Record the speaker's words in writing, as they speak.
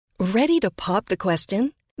Ready to pop the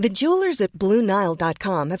question? The jewelers at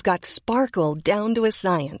BlueNile.com have got sparkle down to a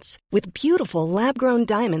science with beautiful lab-grown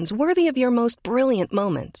diamonds worthy of your most brilliant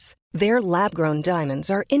moments. Their lab-grown diamonds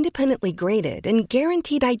are independently graded and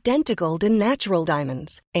guaranteed identical to natural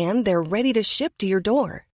diamonds, and they're ready to ship to your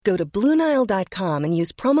door. Go to BlueNile.com and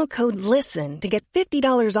use promo code LISTEN to get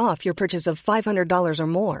 $50 off your purchase of $500 or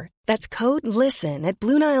more. That's code LISTEN at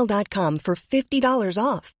BlueNile.com for $50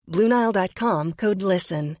 off. BlueNile.com, code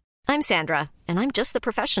LISTEN. I'm Sandra, and I'm just the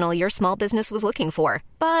professional your small business was looking for.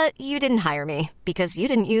 But you didn't hire me because you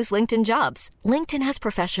didn't use LinkedIn Jobs. LinkedIn has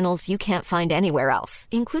professionals you can't find anywhere else,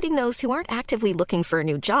 including those who aren't actively looking for a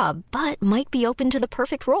new job, but might be open to the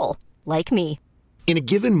perfect role, like me. In a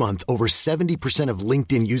given month, over 70% of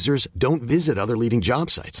LinkedIn users don't visit other leading job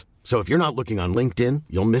sites. So if you're not looking on LinkedIn,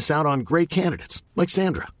 you'll miss out on great candidates like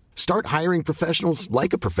Sandra. Start hiring professionals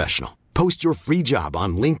like a professional. Post your free job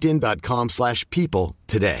on linkedin.com/people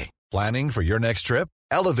today. Planning for your next trip?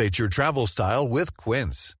 Elevate your travel style with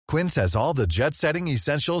Quince. Quince has all the jet-setting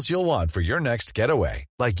essentials you'll want for your next getaway,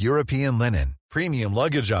 like European linen, premium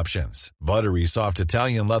luggage options, buttery soft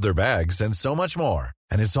Italian leather bags, and so much more.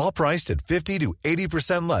 And it's all priced at 50 to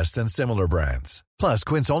 80% less than similar brands. Plus,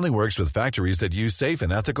 Quince only works with factories that use safe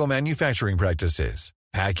and ethical manufacturing practices.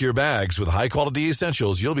 Pack your bags with high-quality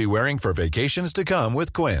essentials you'll be wearing for vacations to come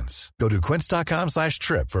with Quince. Go to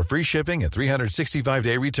quince.com/trip for free shipping and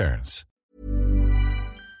 365-day returns.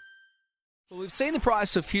 Well, we've seen the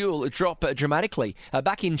price of fuel drop dramatically.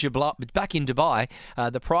 Back in Dubai,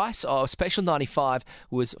 the price of Special 95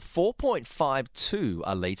 was 4.52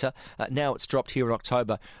 a litre. Now it's dropped here in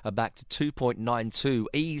October back to 2.92,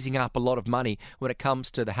 easing up a lot of money when it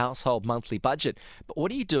comes to the household monthly budget. But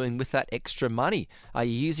what are you doing with that extra money? Are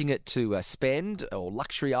you using it to spend or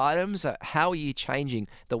luxury items? How are you changing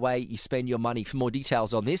the way you spend your money? For more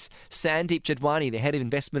details on this, Sandep Jadwani, the Head of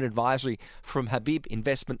Investment Advisory from Habib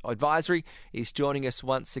Investment Advisory, is joining us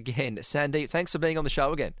once again. Sandep, thanks for being on the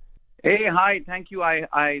show again. Hey, hi, thank you.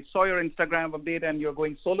 I saw your Instagram update and you're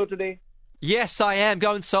going solo today? Yes, I am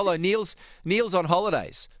going solo. Neil's on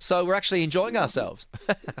holidays, so we're actually enjoying ourselves.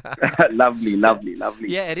 Lovely.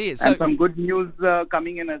 Yeah, it is. And some good news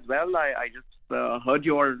coming in as well. I just heard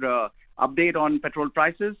your update on petrol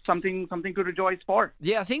prices, something to rejoice for.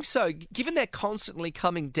 Yeah, I think so. Given they're constantly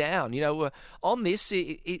coming down, on this,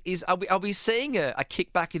 are we seeing a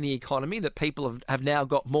kickback in the economy, that people have now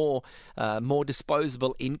got more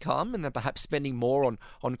disposable income and they're perhaps spending more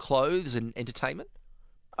on clothes and entertainment?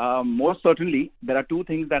 Most certainly. There are two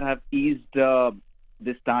things that have eased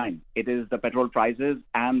this time. It is the petrol prices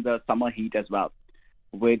and the summer heat as well,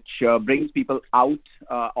 which brings people out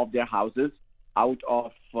of their houses, out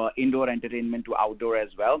of indoor entertainment to outdoor as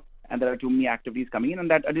well. And there are too many activities coming in, and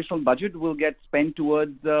that additional budget will get spent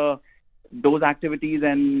towards those activities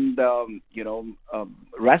and,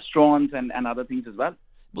 restaurants and other things as well.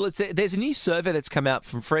 Well, there's a new survey that's come out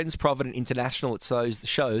from Friends Provident International. It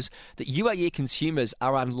shows that UAE consumers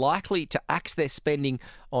are unlikely to axe their spending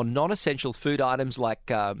on non-essential food items like,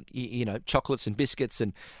 chocolates and biscuits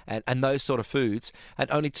and those sort of foods. And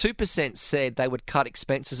only 2% said they would cut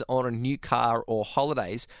expenses on a new car or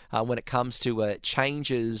holidays when it comes to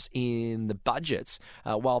changes in the budgets,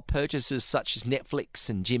 while purchases such as Netflix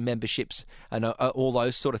and gym memberships and all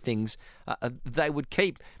those sort of things, they would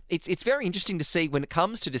keep. It's very interesting to see when it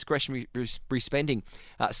comes to discretionary spending,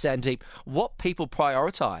 Sandep, what people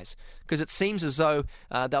prioritise, because it seems as though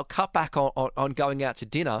they'll cut back on going out to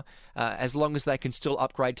dinner as long as they can still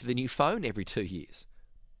upgrade to the new phone every 2 years.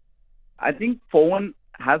 I think phone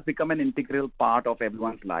has become an integral part of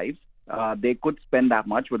everyone's lives. They could spend that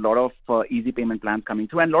much with a lot of easy payment plans coming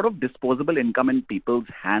through and a lot of disposable income in people's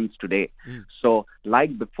hands today. So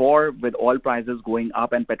like before, with oil prices going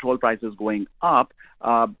up and petrol prices going up,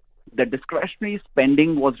 the discretionary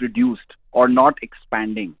spending was reduced or not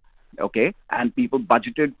expanding. Okay, and people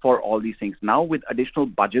budgeted for all these things. Now with additional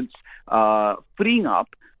budgets freeing up,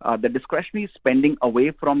 the discretionary spending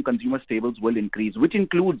away from consumer staples will increase, which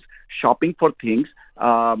includes shopping for things,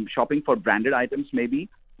 shopping for branded items maybe,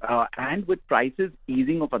 and with prices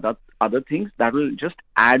easing of other things, that will just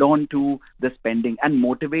add on to the spending and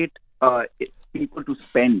motivate people to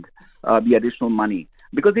spend the additional money,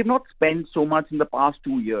 because they've not spent so much in the past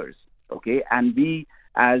 2 years. Okay, and we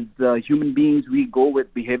as human beings, we go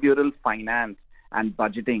with behavioral finance and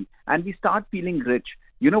budgeting, and we start feeling rich.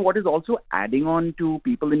 What is also adding on to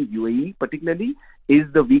people in UAE particularly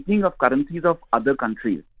is the weakening of currencies of other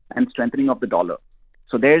countries and strengthening of the dollar.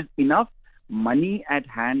 So there's enough money at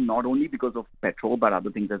hand, not only because of petrol, but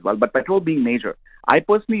other things as well. But petrol being major. I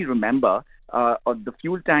personally remember the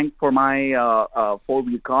fuel tank for my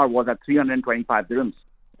four-wheel car was at 325 dirhams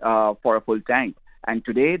for a full tank. And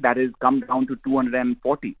today that has come down to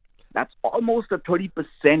 240. That's almost a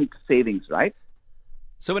 30% savings, right?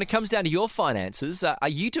 So when it comes down to your finances, are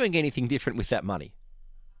you doing anything different with that money?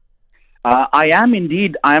 I am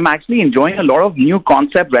indeed. I am actually enjoying a lot of new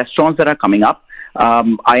concept restaurants that are coming up.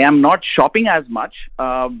 I am not shopping as much,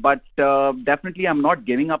 but definitely I'm not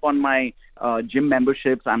giving up on my gym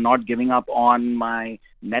memberships. I'm not giving up on my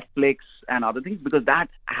Netflix and other things because that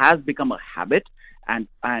has become a habit and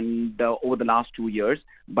over the last 2 years.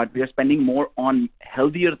 But we are spending more on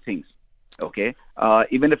healthier things. Okay,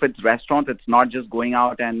 even if it's restaurants, it's not just going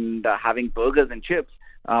out and having burgers and chips,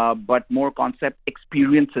 but more concept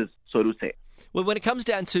experiences, so to say. Well, when it comes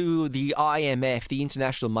down to the IMF, the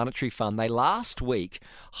International Monetary Fund, they last week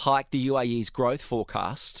hiked the UAE's growth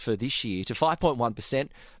forecast for this year to 5.1%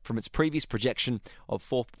 from its previous projection of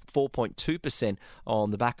 4.2%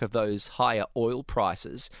 on the back of those higher oil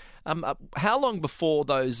prices. How long before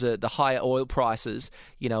those the higher oil prices,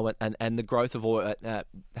 and the growth of oil,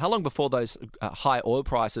 how long before those high oil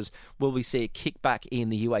prices will we see a kickback in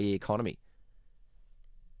the UAE economy?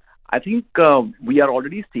 I think we are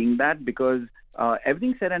already seeing that because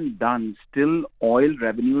everything said and done, still oil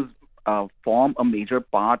revenues form a major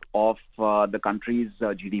part of the country's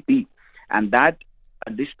GDP. And that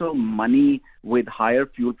additional money with higher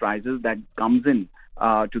fuel prices that comes in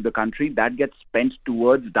to the country, that gets spent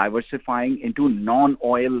towards diversifying into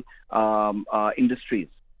non-oil industries,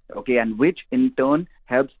 okay, and which in turn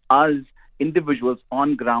helps us individuals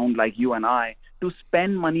on ground like you and I to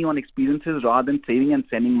spend money on experiences rather than saving and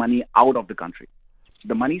sending money out of the country.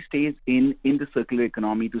 The money stays in the circular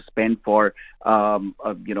economy to spend for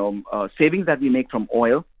savings that we make from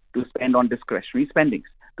oil, to spend on discretionary spendings,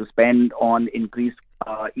 to spend on increased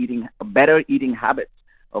better eating habits,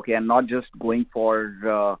 okay, and not just going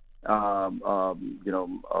for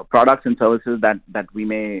products and services that we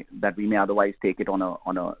may otherwise take it on a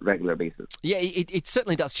regular basis. Yeah, it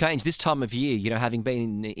certainly does change this time of year. Having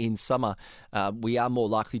been in summer, we are more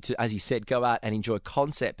likely to, as you said, go out and enjoy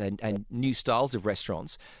concept and new styles of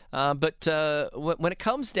restaurants. But when it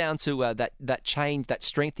comes down to that change, that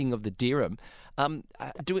strengthening of the dirham,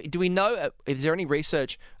 do we know, is there any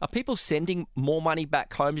research, are people sending more money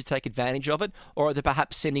back home to take advantage of it, or are they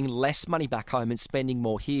perhaps sending less money back home and spending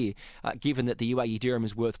more here, given that the UAE dirham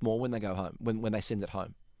is worth more when they go home, when they send it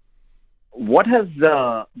home? What has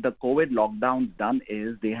the COVID lockdowns done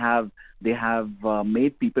is they have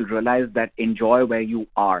made people realize that enjoy where you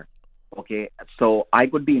are. Okay, so I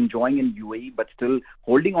could be enjoying in UAE, but still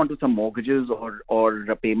holding on to some mortgages or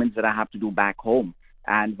payments that I have to do back home.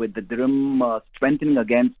 And with the dirham strengthening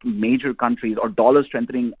against major countries, or dollar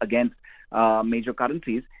strengthening against major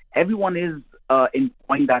currencies, everyone is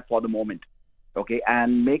enjoying that for the moment. Okay,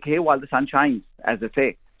 and make hay while the sun shines, as they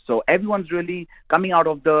say. So everyone's really coming out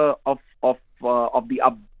of the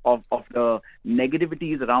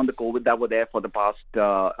negativities around the COVID that were there for the past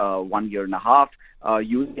 1 year and a half.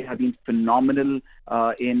 UAE have been phenomenal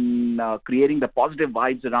in creating the positive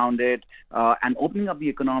vibes around it and opening up the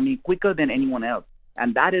economy quicker than anyone else.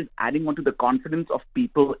 And that is adding on to the confidence of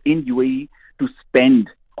people in UAE to spend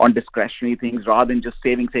on discretionary things rather than just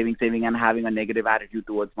saving and having a negative attitude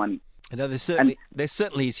towards money. No, there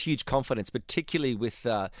certainly is huge confidence, particularly with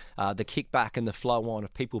the kickback and the flow on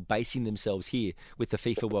of people basing themselves here with the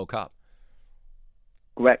FIFA World Cup.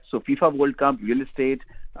 Correct. So FIFA World Cup, real estate,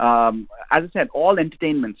 as I said, all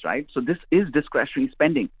entertainments, right? So this is discretionary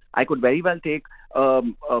spending. I could very well take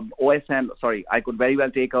OSM. Sorry, I could very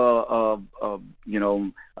well take Etisalat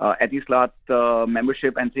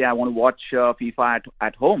membership and say I want to watch FIFA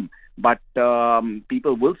at home. But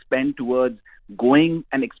people will spend towards going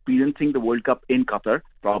and experiencing the World Cup in Qatar,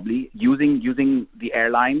 probably using the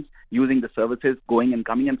airlines, using the services, going and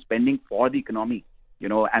coming and spending for the economy.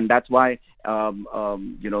 And that's why,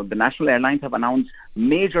 the national airlines have announced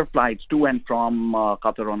major flights to and from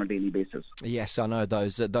Qatar on a daily basis. Yes, I know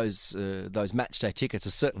those match day tickets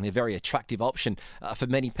are certainly a very attractive option for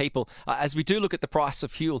many people. As we do look at the price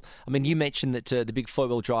of fuel, I mean, you mentioned that the big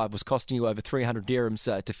 4-wheel drive was costing you over 300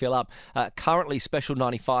 dirhams to fill up. Currently, Special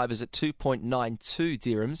 95 is at 2.92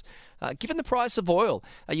 dirhams. Given the price of oil,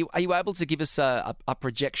 are you able to give us a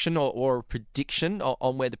projection or a prediction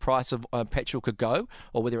on where the price of petrol could go,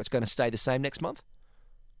 or whether it's going to stay the same next month?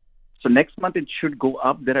 So next month it should go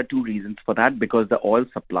up. There are two reasons for that, because the oil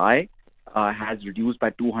supply has reduced by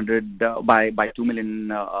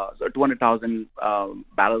 200,000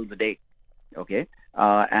 barrels a day. Okay,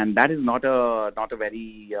 and that is not a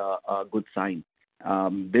very good sign.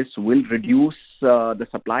 This will reduce the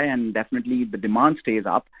supply, and definitely the demand stays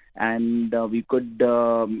up, and we could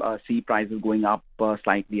see prices going up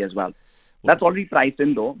slightly as well. That's already priced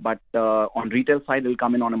in though, but on retail side, it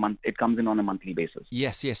comes in on a monthly basis.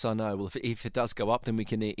 Yes, I know. Well, if it does go up, then we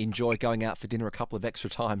can enjoy going out for dinner a couple of extra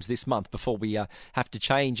times this month before we have to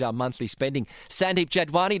change our monthly spending. Sandep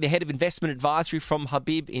Jadwani, the Head of Investment Advisory from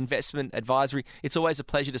Habib Investment Advisory. It's always a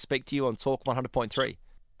pleasure to speak to you on Talk 100.3.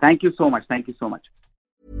 Thank you so much. Thank you so much.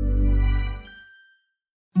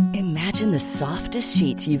 Imagine the softest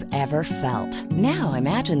sheets you've ever felt. Now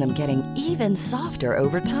imagine them getting even softer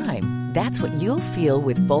over time. That's what you'll feel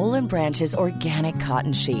with Boll & Branch's organic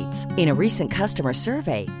cotton sheets. In a recent customer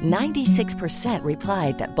survey, 96%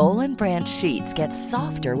 replied that Boll & Branch sheets get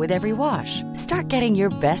softer with every wash. Start getting your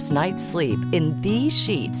best night's sleep in these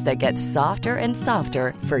sheets that get softer and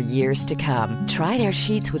softer for years to come. Try their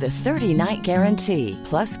sheets with a 30-night guarantee.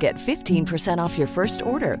 Plus, get 15% off your first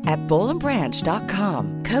order at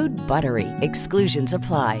bollandbranch.com. Code BUTTERY. Exclusions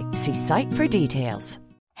apply. See site for details.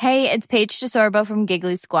 Hey, it's Paige DeSorbo from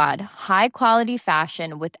Giggly Squad. High quality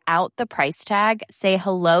fashion without the price tag. Say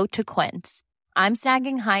hello to Quince. I'm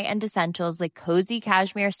snagging high-end essentials like cozy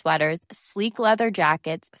cashmere sweaters, sleek leather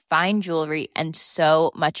jackets, fine jewelry, and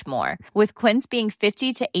so much more. With Quince being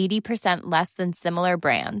 50 to 80% less than similar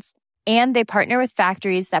brands. And they partner with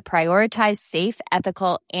factories that prioritize safe,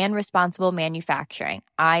 ethical, and responsible manufacturing.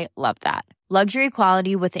 I love that. Luxury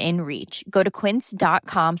quality within reach. Go to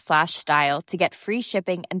quince.com/style to get free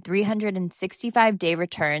shipping and 365-day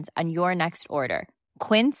returns on your next order.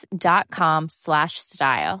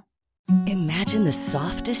 Quince.com/style. Imagine the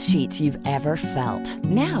softest sheets you've ever felt.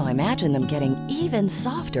 Now imagine them getting even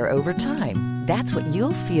softer over time. That's what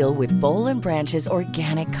you'll feel with Boll & Branch's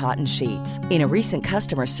organic cotton sheets. In a recent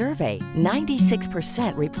customer survey,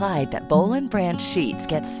 96% replied that Boll & Branch sheets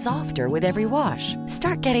get softer with every wash.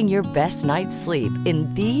 Start getting your best night's sleep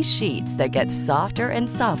in these sheets that get softer and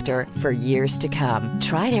softer for years to come.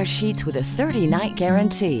 Try their sheets with a 30-night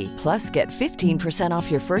guarantee. Plus, get 15%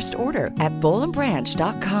 off your first order at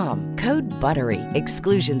bollandbranch.com. Code BUTTERY.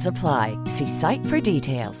 Exclusions apply. See site for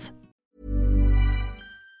details.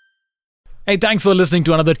 Hey, thanks for listening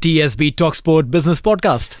to another TSB TalkSport Business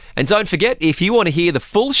Podcast. And don't forget, if you want to hear the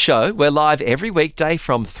full show, we're live every weekday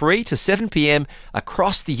from 3 to 7 p.m.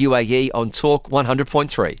 across the UAE on Talk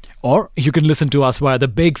 100.3. Or you can listen to us via the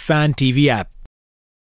Big Fan TV app.